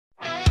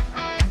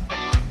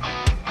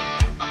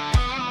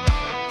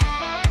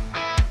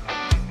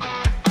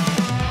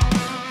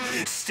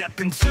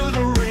into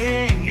the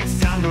ring, it's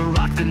time to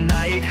rock the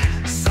night.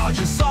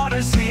 Sergeant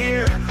Slaughter's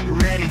here,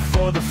 ready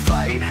for the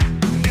fight.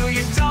 $1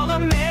 million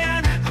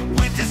man,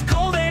 with his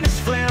gold and his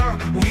flair.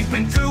 We've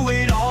been through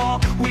it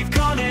all, we've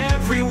gone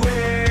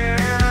everywhere.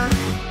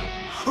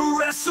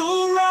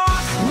 Wrestle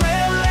Rock,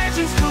 where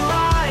legends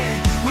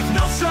collide, with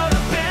no shot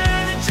of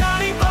Ben and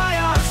Johnny by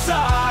our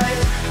side.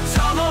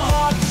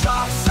 Tomahawk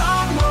chops,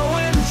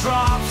 Samoan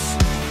drops,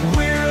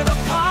 we're the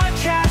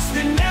podcast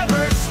that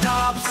never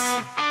stops.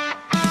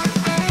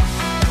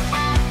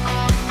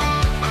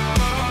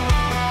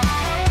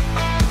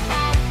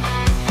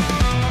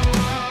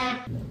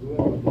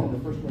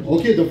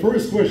 Okay, the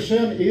first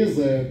question is,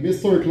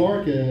 Mr.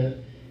 Clark,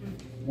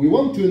 we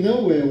want to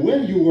know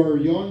when you were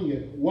young,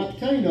 what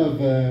kind of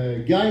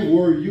guy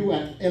were you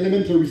at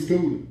elementary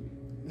school?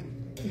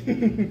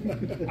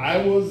 I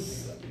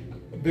was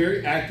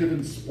very active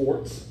in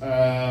sports.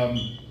 I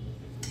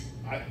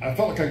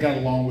felt like I got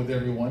along with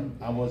everyone.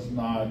 I was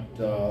not,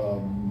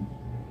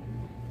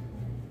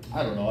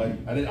 I don't know,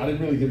 I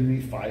didn't really get in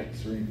any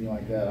fights or anything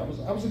like that. I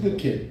was a good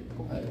kid.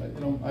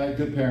 I had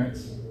good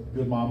parents,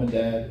 good mom and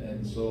dad,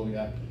 and so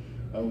yeah.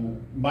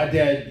 My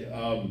dad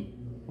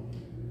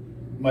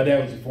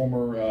was a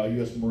former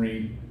U.S.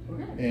 Marine,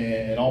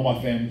 and all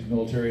my family's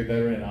military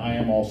veteran, and I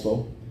am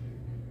also.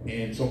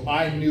 And so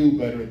I knew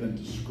better than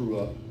to screw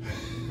up.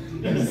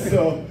 And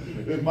so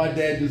if my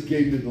dad just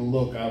gave me the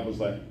look, I was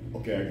like,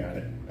 okay, I got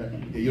it.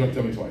 You don't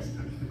tell me twice.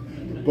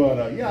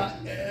 But yeah,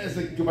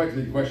 go back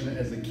to the question,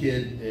 as a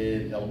kid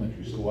in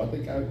elementary school, I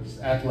think I was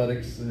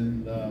athletics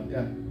and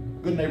yeah,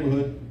 good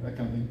neighborhood, that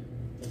kind of thing.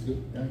 That's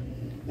good. Yeah.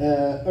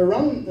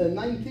 Around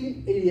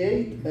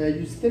 1988,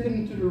 you stepped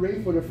into the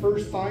ring for the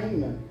first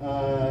time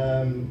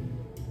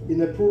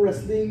in a pro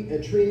wrestling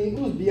training.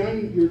 What was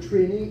behind your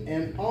training,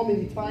 and how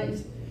many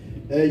times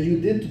you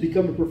did to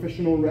become a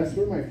professional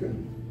wrestler, my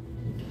friend?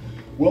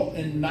 Well,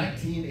 in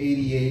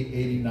 1988,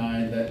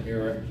 89, that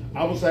era,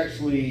 I was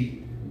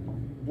actually,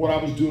 what I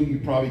was doing you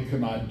probably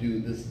could not do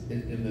this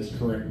in this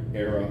current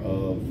era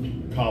of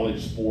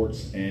college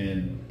sports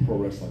and pro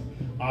wrestling.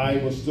 I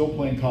was still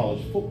playing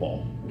college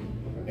football.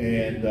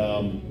 And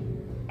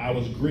I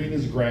was green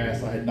as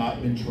grass. I had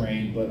not been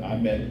trained, but I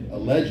met a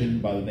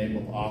legend by the name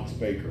of Ox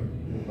Baker.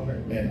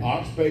 And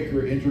Ox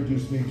Baker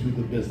introduced me to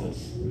the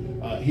business.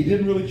 He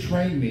didn't really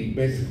train me.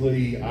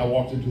 Basically, I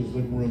walked into his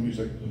living room. He's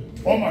like,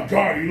 "Oh my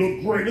God, you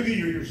look great. Look at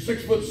you. You're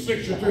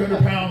 6'6", you're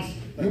 300 pounds.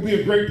 You'll be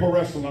a great pro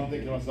wrestler." And I'm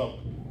thinking to myself,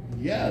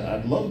 yeah,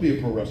 I'd love to be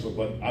a pro wrestler,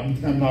 but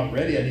I'm not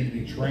ready. I need to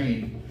be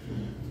trained.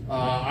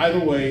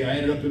 Either way, I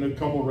ended up in a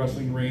couple of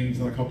wrestling rings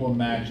and a couple of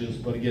matches,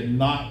 but again,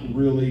 not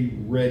really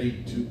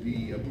ready to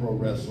be a pro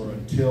wrestler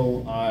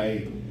until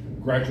I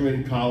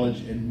graduated college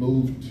and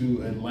moved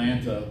to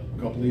Atlanta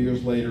a couple of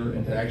years later,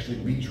 and to actually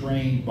be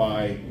trained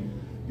by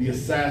the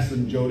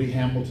assassin Jody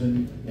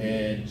Hamilton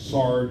and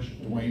Sarge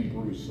Dwayne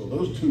Bruce. So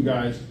those two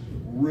guys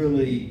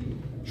really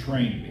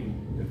trained me,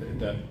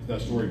 if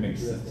that story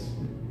makes sense.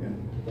 Yeah.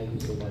 Thank you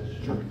so much.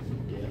 Sure.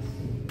 Yes.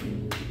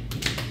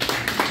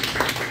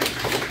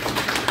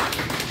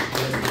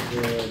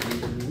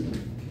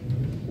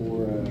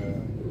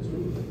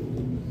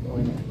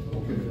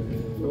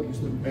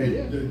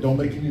 Hey, don't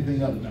make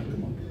anything up now,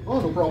 come on. Oh,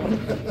 no problem.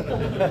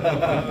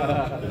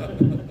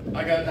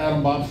 I got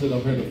Adam Bobson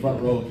over here in the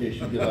front row in case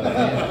you get out of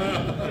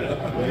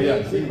hand.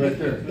 Yeah, see right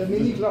there. The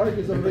mini Clark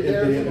is over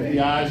there. If the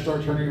eyes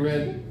start turning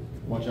red,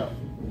 watch out.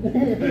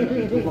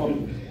 No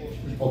problem.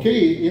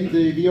 Okay, in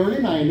the early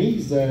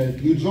 90s,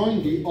 you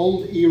joined the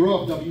old era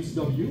of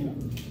WCW.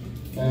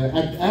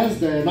 As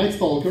the Night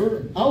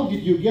Stalker, how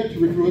did you get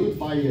recruited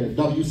by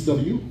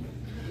WCW?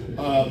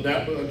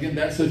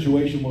 That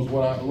situation was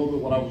a little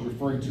bit what I was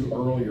referring to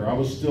earlier. I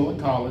was still in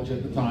college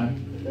at the time,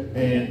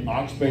 and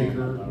Ox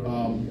Baker,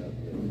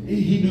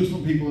 he knew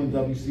some people in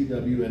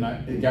WCW, and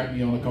it got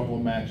me on a couple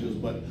of matches.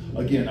 But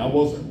again, I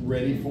wasn't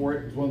ready for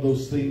it. It's one of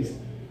those things.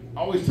 I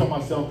always tell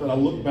myself that I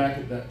look back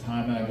at that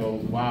time and I go,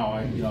 wow,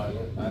 I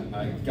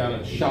got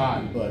a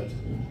shot, but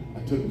I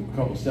took a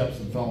couple steps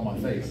and fell on my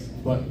face.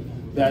 But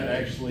that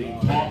actually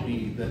taught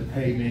me that,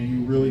 hey man,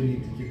 you really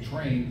need to get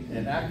trained.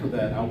 And after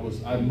that,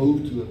 I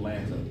moved to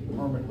Atlanta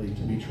permanently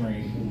to be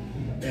trained.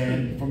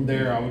 And from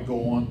there, I would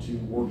go on to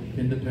work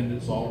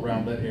independents all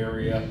around that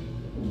area,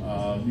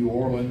 New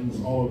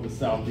Orleans, all over the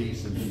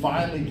Southeast, and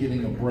finally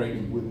getting a break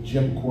with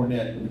Jim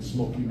Cornette with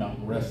Smoky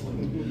Mountain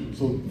Wrestling.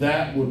 So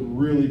that would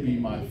really be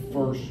my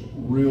first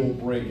real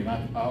break, and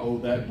I owe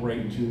that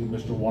break to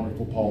Mr.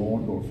 Wonderful Paul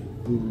Orndorff,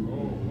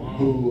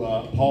 who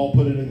Paul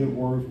put in a good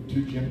word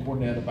to Jim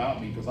Cornette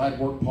about me, because I'd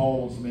worked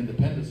Paul on some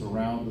independents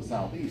around the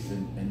Southeast,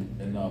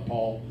 and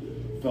Paul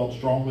felt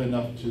strongly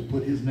enough to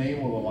put his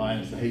name on the line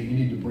and say, hey, you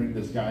need to bring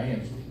this guy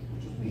in,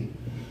 which was me.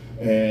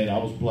 And I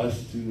was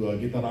blessed to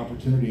get that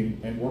opportunity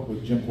and work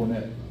with Jim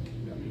Cornette.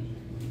 Yeah.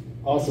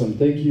 Awesome,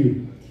 thank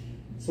you.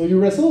 So you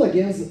wrestled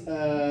against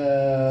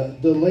the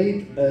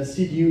late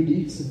Sid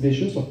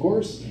Vicious, of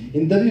course,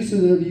 in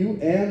WCW,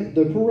 and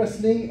the Pro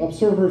Wrestling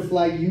Observer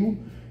flagged you,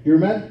 your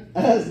match,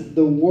 as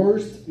the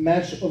worst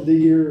match of the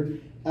year.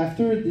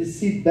 After the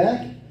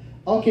setback,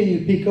 how can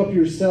you pick up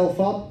yourself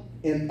up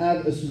and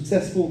have a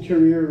successful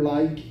career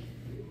like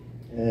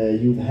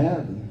you've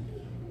had?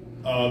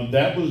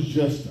 That was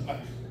just,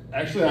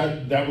 actually,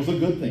 that was a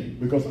good thing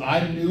because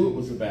I knew it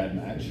was a bad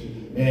match.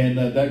 And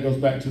that goes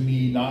back to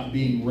me not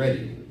being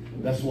ready.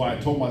 That's why I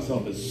told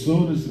myself as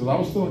soon as, because I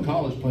was still in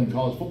college playing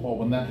college football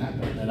when that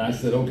happened. And I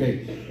said,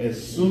 okay,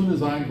 as soon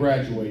as I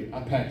graduate,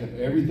 I packed up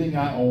everything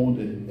I owned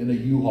in a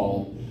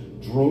U-Haul,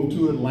 drove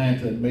to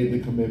Atlanta and made the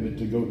commitment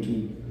to go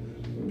to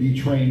be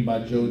trained by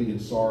Jody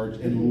and Sarge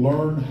and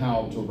learn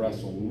how to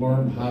wrestle,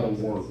 learn how to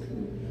work.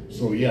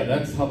 So yeah,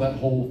 that's how that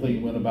whole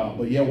thing went about.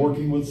 But yeah,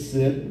 working with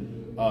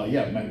Sid,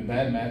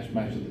 bad match,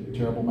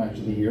 terrible match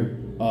of the year.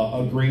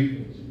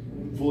 Agreed,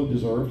 fully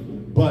deserved.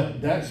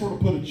 But that sort of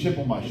put a chip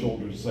on my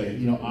shoulder to say,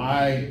 you know,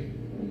 I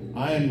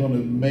am going to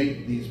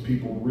make these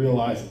people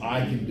realize I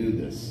can do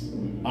this.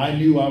 I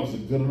knew I was a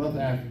good enough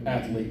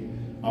athlete.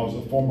 I was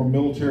a former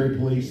military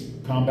police,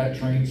 combat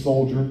trained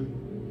soldier.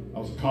 I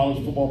was a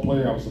college football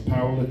player. I was a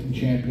powerlifting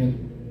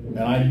champion. And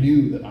I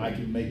knew that I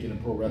could make it in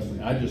pro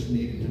wrestling. I just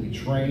needed to be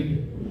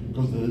trained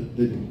because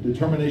the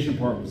determination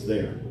part was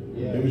there.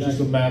 Yeah, it was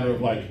just a matter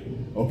of like,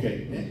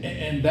 okay.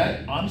 And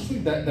that, honestly,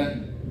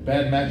 that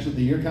bad match of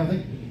the year kind of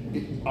thing,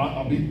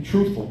 I'll be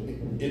truthful,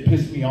 it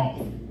pissed me off.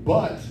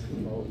 But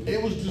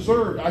it was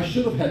deserved. I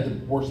should have had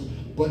the worst.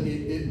 But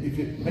if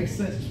it makes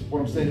sense, what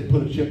I'm saying, it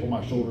put a chip on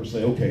my shoulder and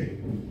say, okay,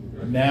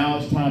 now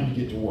it's time to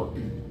get to work.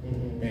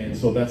 And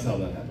so that's how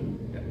that happened.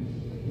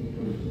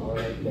 All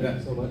right, thank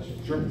you so much.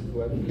 Sure.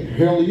 Go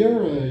ahead.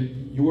 Earlier,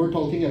 you were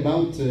talking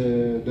about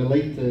the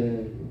late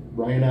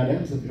Bryan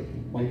Adams.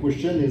 My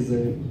question is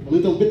a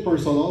little bit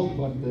personal,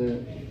 but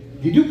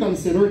did you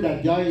consider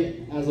that guy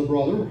as a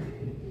brother?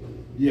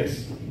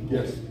 Yes.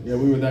 Yeah,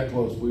 we were that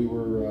close. We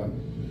were,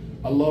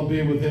 I loved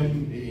being with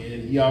him,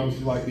 and he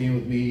obviously liked being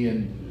with me,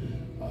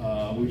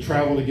 and we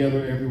traveled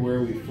together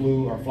everywhere. We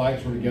flew, our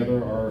flights were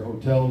together, our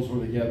hotels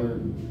were together.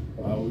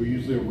 We were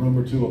usually a room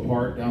or two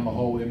apart down the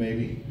hallway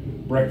maybe.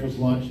 Breakfast,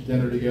 lunch,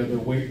 dinner together,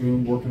 weight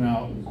room, working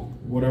out,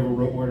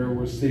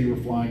 whatever city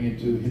we're flying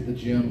into, hit the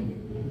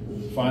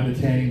gym, find a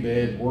tanning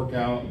bed, work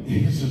out.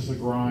 It's just a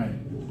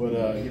grind. But,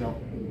 you know,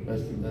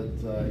 that's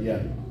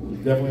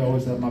definitely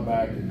always had my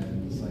back.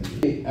 And the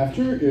same.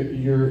 After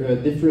your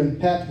different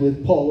path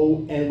with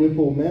Polo and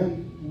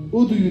Whippleman,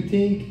 who do you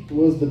think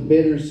was the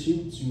better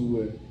suit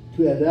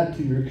to adapt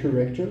to your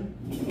character,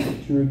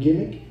 to your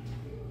gimmick?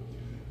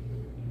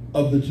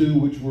 Of the two,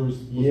 which was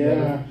better?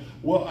 Yeah.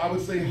 Well, I would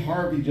say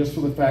Harvey, just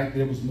for the fact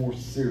that it was more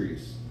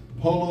serious.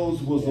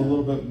 Polo's was a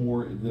little bit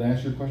more. Did I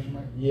answer your question,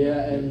 Mike?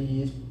 Yeah, and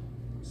he's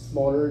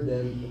smaller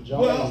than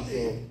John. Well,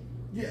 so.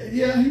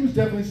 yeah, he was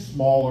definitely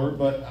smaller,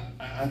 but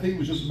I think it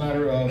was just a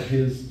matter of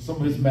some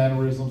of his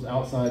mannerisms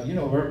outside. You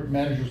know,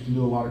 managers can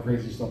do a lot of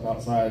crazy stuff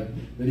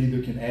outside that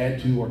either can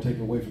add to or take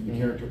away from the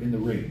character in the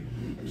ring.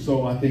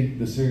 So I think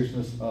the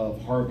seriousness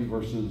of Harvey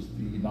versus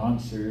the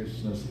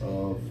non-seriousness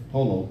of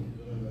Polo.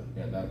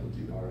 Yeah, that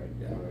would be all right.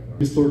 Yeah.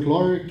 Mr.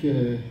 Clark,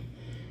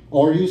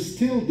 are you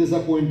still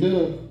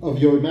disappointed of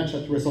your match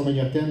at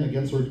WrestleMania 10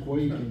 against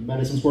Earthquake in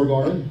Madison Square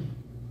Garden?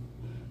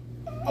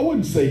 I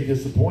wouldn't say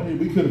disappointed.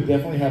 We could have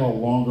definitely had a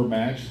longer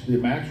match. The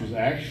match was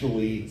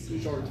actually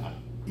Too short.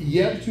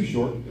 Yeah, it was too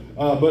short.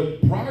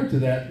 But prior to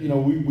that, you know,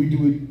 we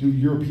do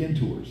European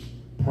tours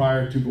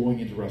prior to going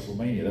into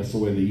WrestleMania. That's the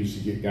way they used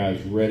to get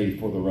guys ready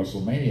for the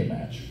WrestleMania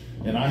match.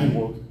 And I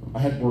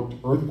had worked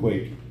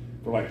Earthquake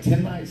for like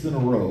 10 nights in a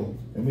row,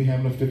 and we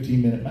having a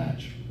 15-minute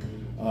match.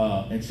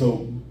 And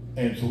so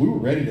we were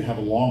ready to have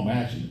a long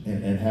match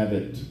and have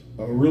it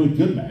a really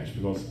good match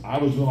because I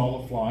was doing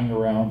all the flying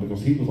around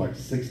because he was like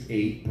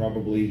 6'8",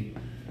 probably,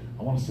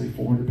 I want to say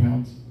 400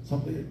 pounds,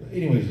 something.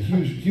 Anyways, a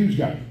huge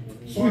guy.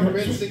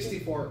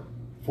 464.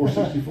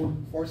 464?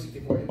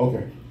 464.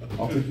 Okay,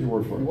 I'll take your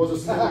word for It it. was a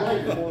small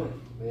guy before.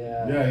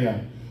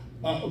 Yeah.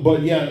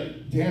 But yeah,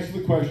 to answer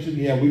the question,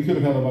 yeah, we could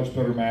have had a much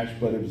better match,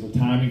 but it was a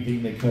timing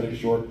thing. They cut it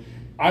short.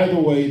 Either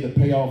way, the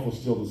payoff was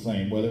still the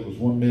same, whether it was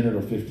 1 minute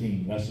or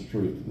 15. That's the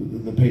truth.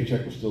 The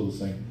paycheck was still the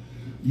same.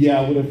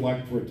 Yeah, I would have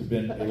liked for it to have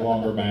been a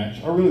longer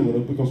match. I really would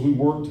have because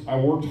I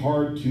worked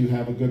hard to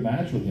have a good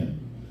match with him,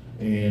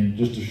 and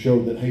just to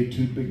show that hey,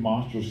 two big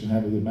monsters can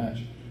have a good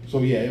match. So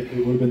yeah,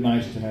 it would have been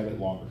nice to have it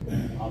longer.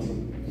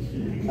 Awesome.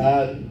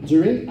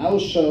 During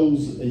house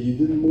shows, you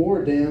did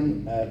more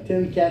than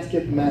 10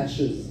 casket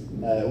matches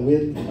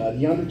with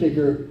The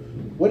Undertaker.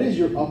 What is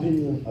your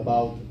opinion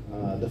about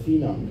the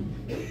Phenom?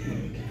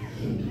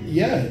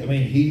 Yeah, I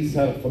mean, he's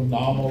had a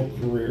phenomenal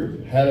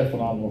career,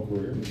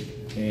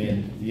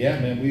 and yeah,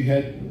 man, we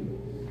had,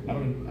 I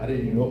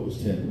didn't even know it was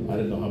 10. I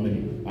didn't know how many.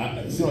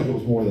 It seemed like it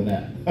was more than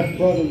that.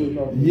 Probably.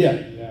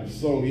 Yeah.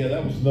 So yeah,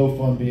 that was no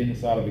fun being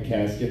inside of a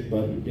casket,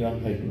 but you know,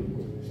 hey,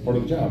 it's part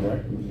of the job,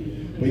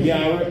 right? But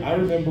yeah, I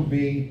remember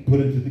being put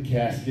into the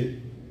casket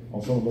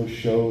on some of those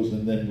shows,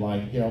 and then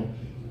like, you know,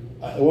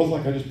 it wasn't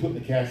like I just put in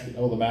the casket,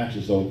 oh, the match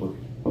is over.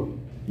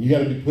 You got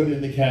to be put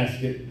in the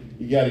casket.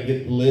 You got to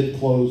get the lid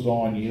closed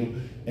on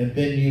you, and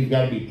then you've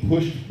got to be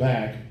pushed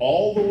back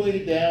all the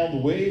way down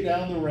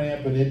the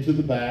ramp and into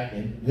the back,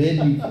 and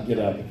then you can get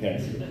out of the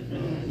casket.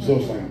 So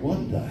it's like,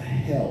 what the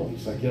hell?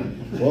 It's like,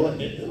 well,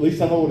 at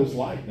least I know what it's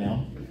like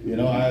now. When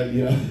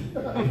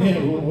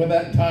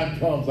that time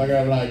comes, I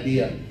got an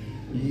idea.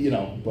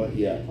 But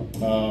yeah,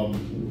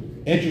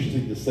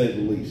 interesting to say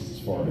the least as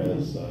far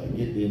as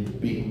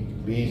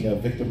being a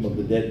victim of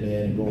the dead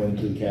man and going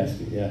into the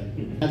casket. Yeah.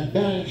 At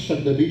Bash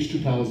at the Beach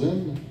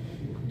 2000,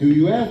 do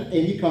you have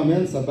any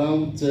comments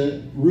about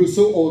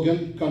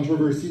Russo-Hogan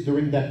controversy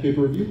during that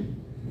pay-per-view?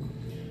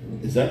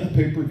 Is that the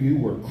pay-per-view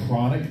where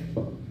Kronik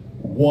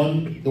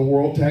won the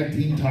World Tag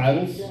Team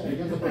titles? So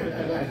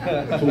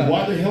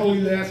why the hell are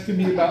you asking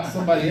me about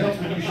somebody else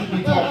when you should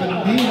be talking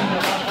to me?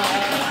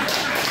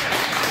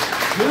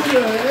 Who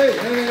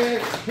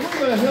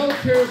the hell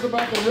cares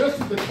about the rest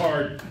of the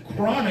card?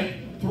 Kronik,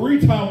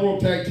 3-time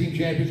World Tag Team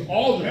champions,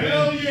 all the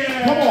Hell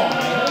yeah! Come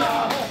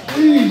on,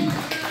 please.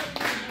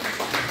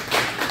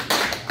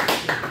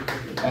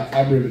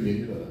 I'm riveting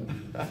you.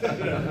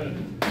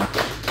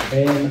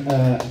 And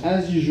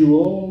as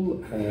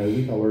usual,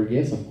 with our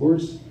guests, of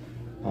course,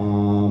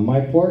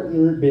 my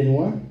partner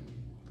Benoit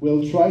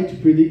will try to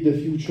predict the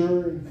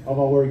future of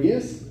our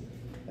guest.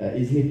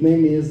 His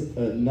nickname is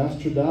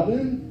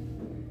Nostradamus.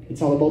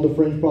 It's all about the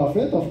French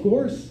prophet, of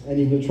course, and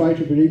he will try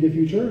to predict the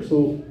future.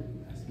 So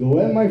go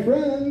ahead, my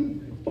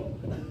friend.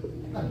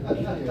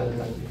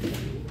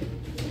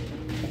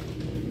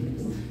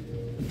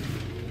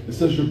 It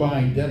says you're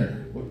buying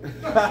dinner.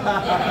 I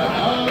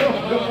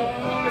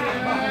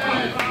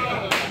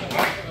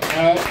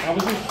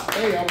was just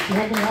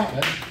helping out,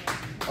 man.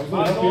 I was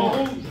going to help you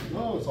out.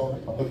 No, it's all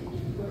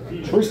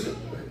right. First,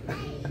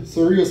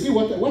 seriously,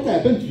 what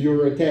happened to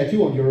your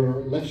tattoo on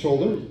your left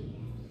shoulder?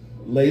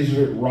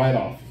 Lasered it right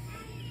off.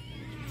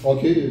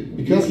 Okay,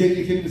 because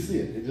you can't even see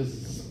it.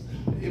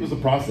 It was a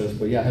process,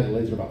 but yeah, I had to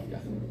laser it off.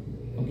 Yeah.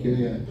 Okay,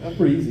 yeah. That's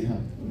pretty easy, huh?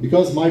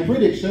 Because my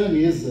prediction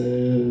is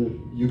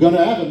you're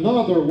gonna have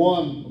another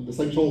one on the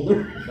same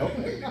shoulder. Nope.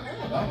 No. Take a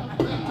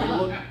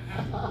look.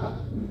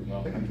 No,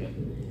 I can't.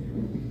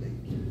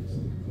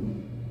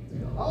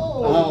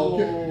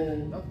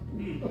 Okay.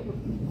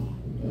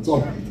 It's all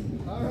right.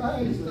 All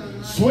right.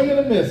 Swing and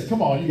a miss.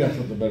 Come on, you got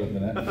something better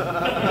than that.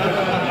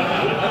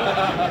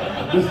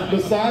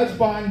 Besides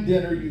buying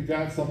dinner, you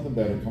got something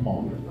better. Come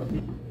on.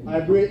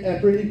 I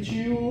predict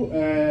you.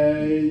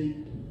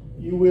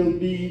 You will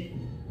be,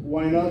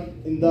 why not,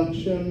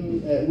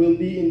 will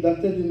be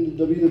inducted in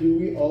the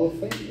WWE Hall of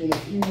Fame in a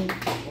few years.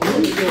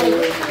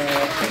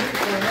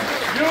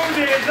 You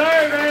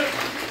deserve it!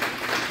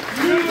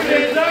 You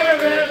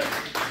deserve it!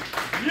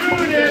 You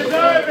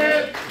deserve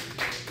it!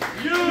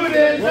 You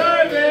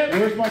deserve it!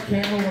 Where's my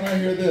camera when I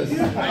hear this?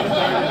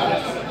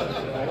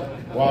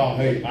 Wow,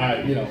 hey,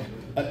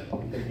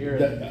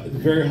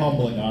 very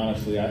humbling,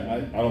 honestly. I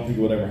don't think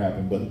it would ever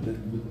happen, but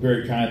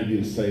very kind of you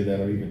to say that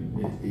or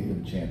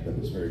even chant that.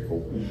 It's very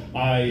cool.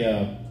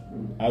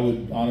 I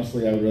would like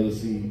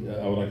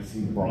to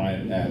see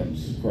Brian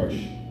Adams Crush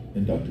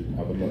inducted.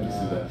 I would love to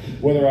see that.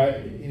 Whether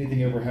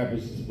anything ever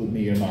happens with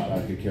me or not,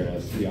 I could care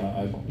less.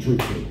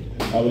 Truthfully,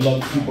 I would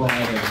love to see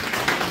Brian.